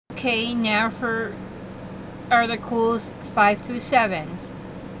Okay, now for Articles 5 through 7.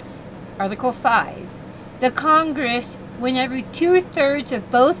 Article 5. The Congress, whenever 2/3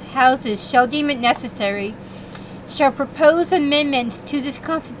 of both houses shall deem it necessary, shall propose amendments to this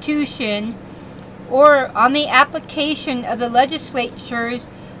Constitution, or on the application of the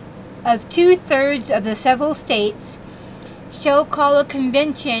legislatures of 2/3 of the several states, shall call a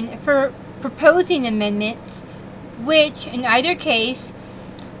convention for proposing amendments, which, in either case,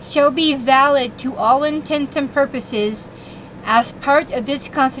 shall be valid to all intents and purposes as part of this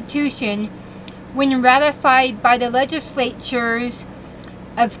Constitution when ratified by the legislatures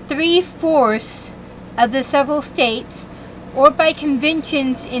of 3/4 of the several states, or by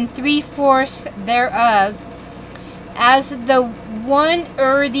conventions in 3/4 thereof, as the one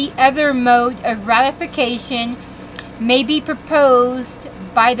or the other mode of ratification may be proposed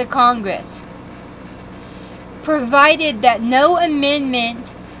by the Congress, provided that no amendment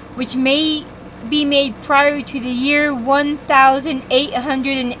which may be made prior to the year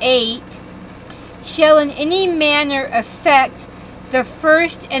 1808 shall in any manner affect the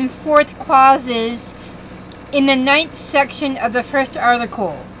first and fourth clauses in the 9th section of the first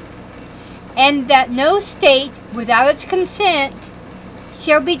article, and that no state, without its consent,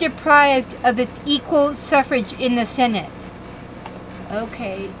 shall be deprived of its equal suffrage in the Senate.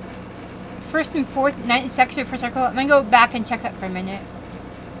 Okay. First and fourth, 9th section, first article. I'm going to go back and check that for a minute.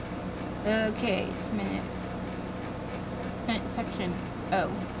 Okay, just a minute. 9th section. Oh.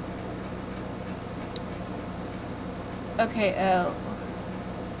 Okay,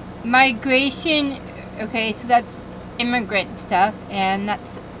 migration. Okay, so that's immigrant stuff, and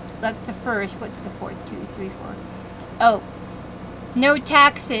that's the first. What's the fourth? 2, 3, 4. Oh, no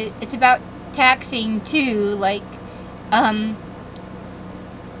taxes. It's about taxing too, like,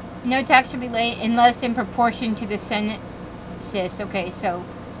 no tax should be laid unless in proportion to the census. Okay, so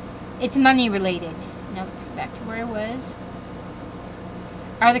it's money related. Now let's go back to where it was.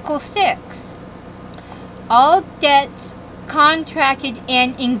 Article 6. All debts contracted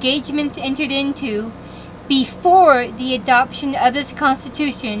and engagements entered into before the adoption of this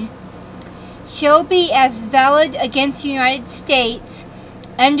Constitution shall be as valid against the United States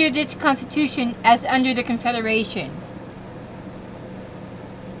under this Constitution as under the Confederation.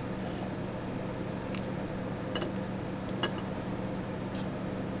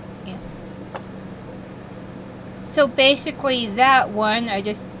 So basically that one, I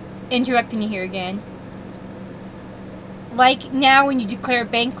just interrupting you here again. Like now when you declare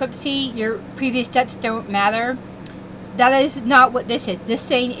bankruptcy, your previous debts don't matter. That is not what this is. This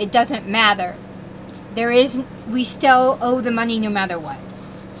saying it doesn't matter. We still owe the money no matter what.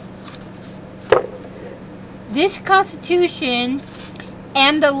 This Constitution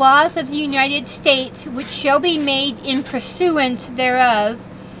and the laws of the United States which shall be made in pursuance thereof,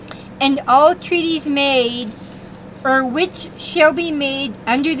 and all treaties made or which shall be made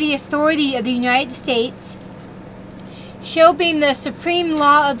under the authority of the United States, shall be the supreme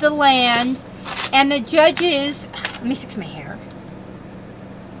law of the land, and the judges... Let me fix my hair.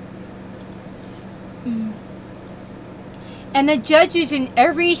 And the judges in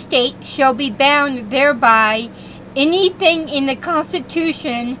every state shall be bound thereby, anything in the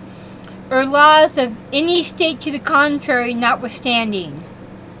Constitution or laws of any state to the contrary notwithstanding.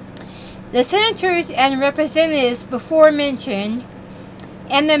 The senators and representatives before mentioned,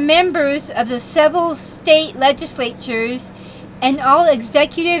 and the members of the several state legislatures, and all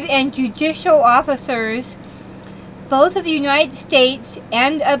executive and judicial officers, both of the United States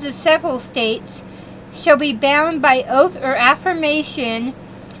and of the several states, shall be bound by oath or affirmation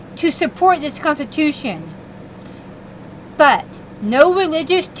to support this Constitution. But no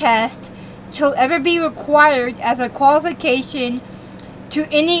religious test shall ever be required as a qualification to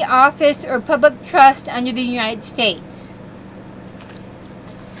any office or public trust under the United States.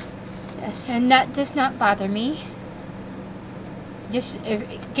 Yes, and that does not bother me. Just in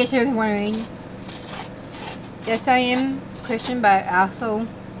case you're wondering. Yes, I am Christian, but I also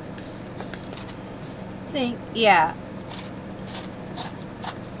think, yeah.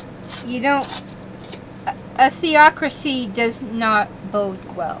 You don't... A theocracy does not bode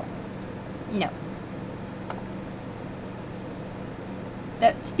well. No.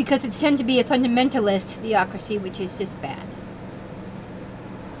 That's because it tends to be a fundamentalist theocracy, which is just bad.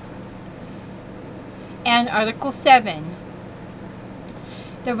 And Article 7.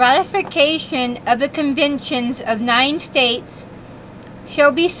 The ratification of the conventions of 9 states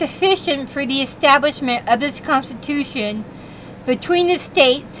shall be sufficient for the establishment of this Constitution between the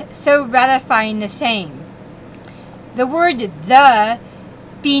states so ratifying the same. The word "the"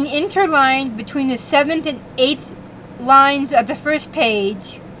 being interlined between the 7th and 8th lines of the first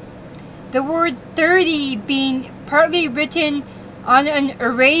page, The word 30 being partly written on an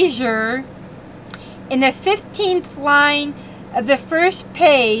erasure. In the 15th line of the first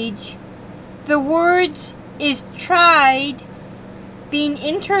page, the words "is tried" being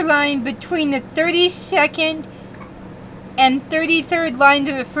interlined between the 32nd and 33rd lines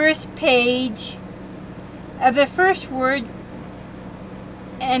of the first page of the first word,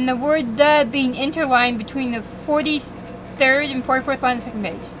 and the word "the" being interlined between the 43rd and 44th line of the second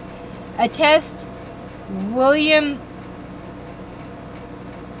page. Attest William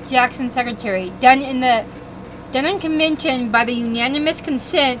Jackson, Secretary. Done in convention by the unanimous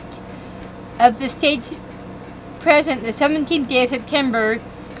consent of the states present the 17th day of September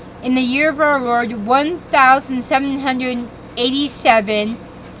in the year of our Lord 1787,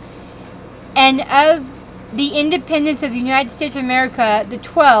 and of the independence of the United States of America the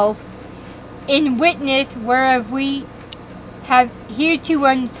 12th, in witness whereof we have hereto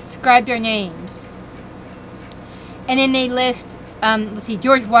inscribed our names. And then they list, let's see,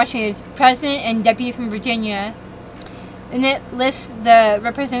 George Washington is President and Deputy from Virginia. And it lists the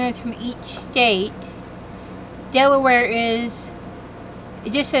representatives from each state. Delaware is,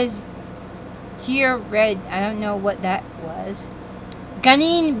 it just says Geo Red, I don't know what that was.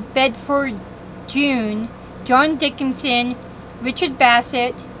 Gunning, Bedford, June, John Dickinson, Richard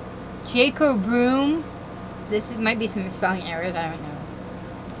Bassett, Jacob Broom. Might be some spelling errors, I don't know.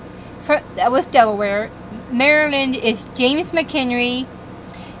 That was Delaware. Maryland is James McHenry,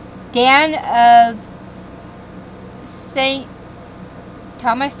 Dan of St.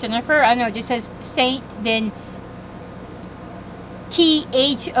 Thomas Jennifer. I don't know, it just says Saint, then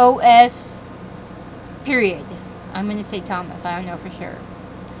THOS, period. I'm going to say Thomas, I don't know for sure.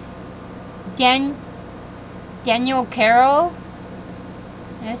 Daniel Carroll.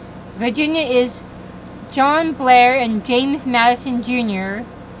 Yes. Virginia is John Blair and James Madison Jr.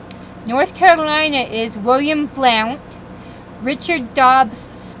 North Carolina is William Blount, Richard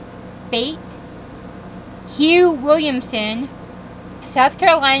Dobbs Spate, Hugh Williamson. South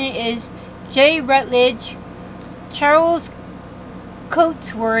Carolina is J. Rutledge, Charles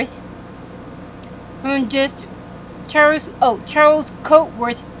Coatsworth, Charles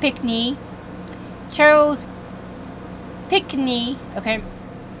Coatworth Pinckney, Charles Pinckney. Okay,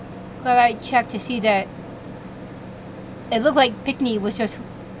 glad I checked to see that. It looked like Pinckney was just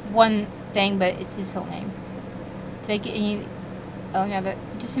one thing, but it's his whole name. Did I get any? Oh no,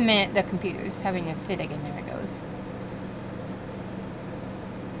 just a minute, the computer's having a fit again. There it goes.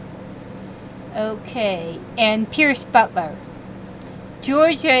 Okay, and Pierce Butler.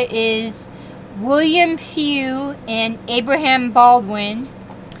 Georgia is William Few and Abraham Baldwin.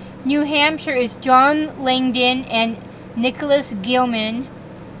 New Hampshire is John Langdon and Nicholas Gilman.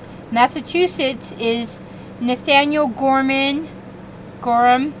 Massachusetts is Nathaniel Gorham.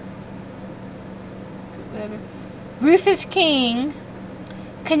 Rufus King.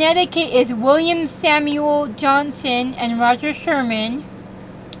 Connecticut is William Samuel Johnson and Roger Sherman.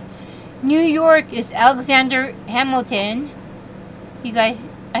 New York is Alexander Hamilton. I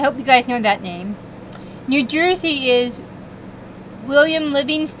hope you guys know that name. New Jersey is William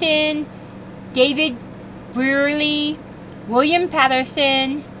Livingston, David Brearley, William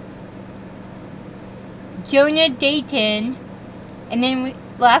Patterson, Jonah Dayton, and then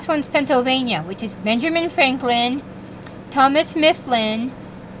last one's Pennsylvania, which is Benjamin Franklin, Thomas Mifflin,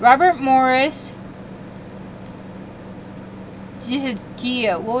 Robert Morris. This is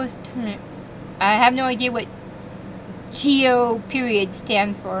Geo. What was I have no idea what Geo period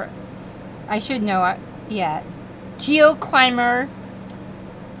stands for. I should know. Yeah. Geo Clymer,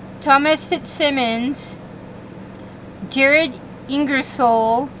 Thomas Fitzsimmons, Jared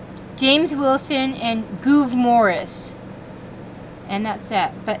Ingersoll, James Wilson, and Gouverneur Morris. And that's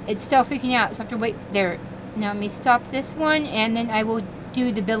that. But it's still freaking out, so I have to wait there. Now let me stop this one, and then I will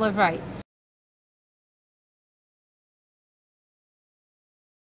do the Bill of Rights.